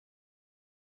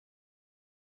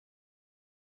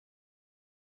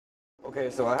Okay,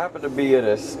 so I happened to be at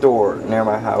a store near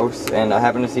my house, and I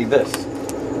happened to see this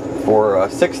for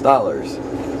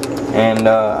 $6. And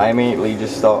I immediately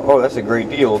just thought, oh, that's a great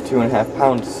deal, 2.5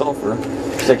 pounds of sulfur,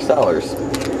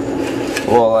 $6.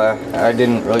 Well, I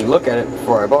didn't really look at it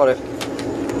before I bought it,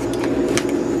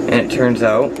 and it turns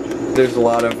out there's a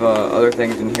lot of other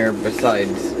things in here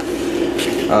besides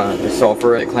the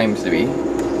sulfur it claims to be.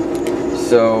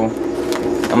 So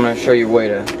I'm going to show you a way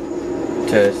to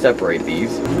separate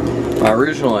these. My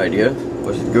original idea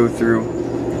was to go through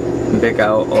and pick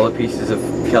out all the pieces of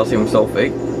calcium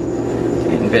sulfate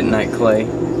and bentonite clay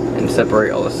and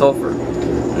separate all the sulfur.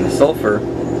 And the sulfur,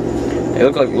 they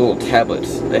look like little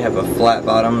tablets. They have a flat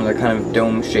bottom, they're kind of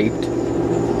dome shaped,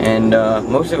 and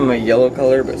most of them are yellow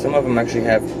color, but some of them actually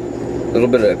have a little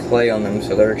bit of clay on them,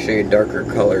 so they're actually a darker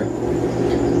color.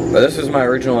 But this was my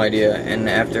original idea, and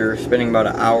after spending about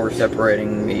an hour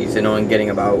separating these and only getting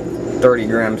about 30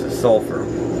 grams of sulfur,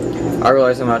 I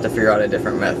realized I'm going to have to figure out a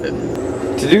different method.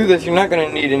 To do this, you're not going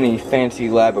to need any fancy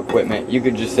lab equipment. You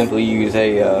could just simply use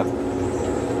a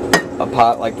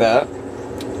pot like that.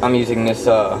 I'm using this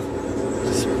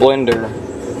blender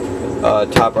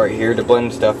top right here to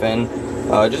blend stuff in,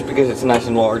 just because it's nice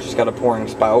and large. It's got a pouring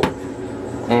spout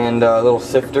and a little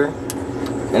sifter,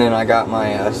 and then I got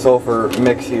my sulfur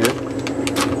mix here,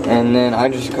 and then I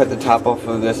just cut the top off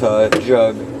of this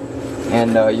jug,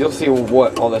 and you'll see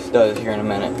what all this does here in a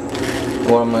minute.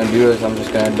 What I'm going to do is I'm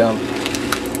just going to dump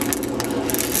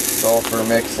sulfur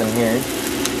mix in here.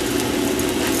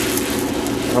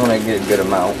 I'm going to get a good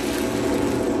amount.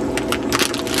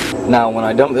 Now when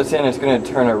I dump this in, it's going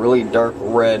to turn a really dark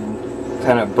red,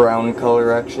 kind of brown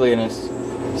color actually, and it's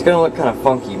going to look kind of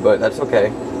funky, but that's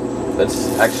okay.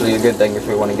 That's actually a good thing if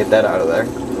we want to get that out of there.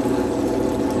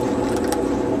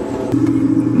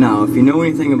 Now, if you know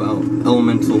anything about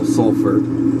elemental sulfur,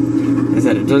 is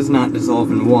that it does not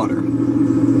dissolve in water.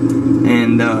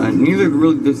 And neither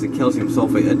really does the calcium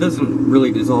sulfate. It doesn't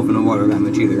really dissolve in the water that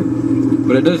much either.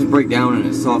 But it does break down and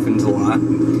it softens a lot.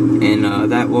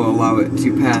 And that will allow it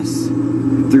to pass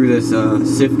through this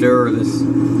sifter or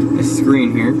this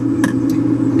screen here.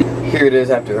 Here it is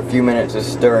after a few minutes of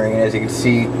stirring, and as you can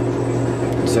see,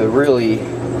 it's a really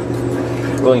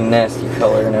nasty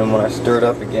color. And then when I stir it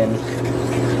up again,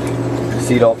 you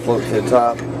see it all float to the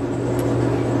top,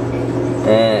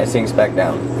 and it sinks back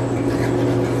down.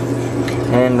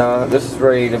 And this is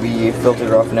ready to be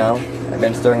filtered off now. I've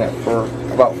been stirring it for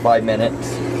about 5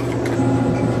 minutes.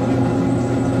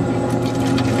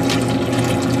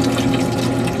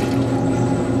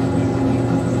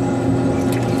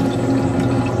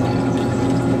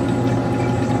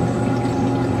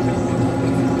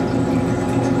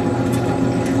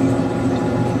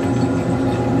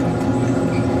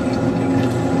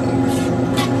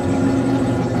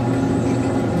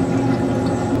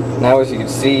 Now, as you can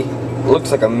see, it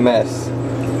looks like a mess.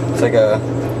 It's like a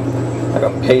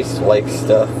paste-like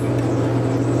stuff,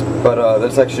 but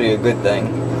that's actually a good thing.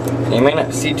 And you may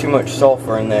not see too much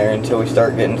sulfur in there until we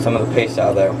start getting some of the paste out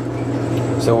of there.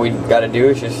 So what we got to do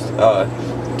is just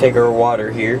take our water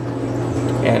here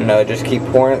and just keep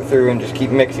pouring it through and just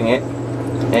keep mixing it.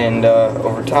 And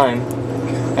over time,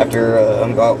 after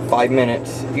about 5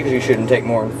 minutes, usually shouldn't take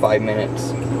more than 5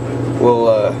 minutes,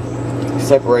 we'll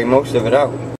separate most of it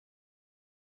out.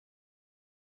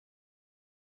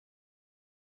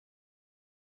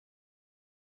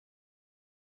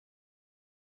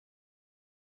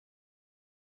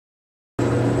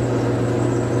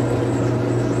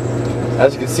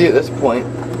 As you can see at this point,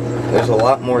 there's a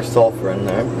lot more sulfur in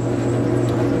there,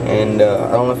 and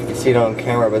I don't know if you can see it on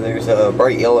camera, but there's a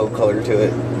bright yellow color to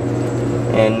it,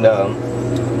 and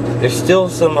there's still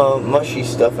some mushy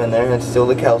stuff in there. That's still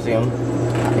the calcium,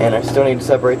 and I still need to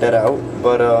separate that out,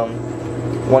 but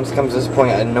once it comes to this point,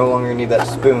 I no longer need that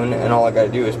spoon, and all I gotta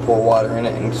do is pour water in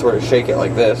it and sort of shake it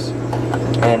like this,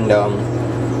 and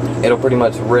it'll pretty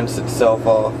much rinse itself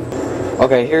off.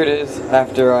 Okay, here it is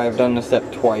after I've done the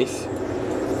step twice.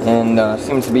 And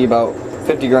seems to be about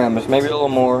 50 grams, maybe a little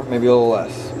more, maybe a little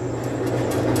less.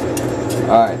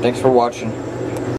 Alright, thanks for watching.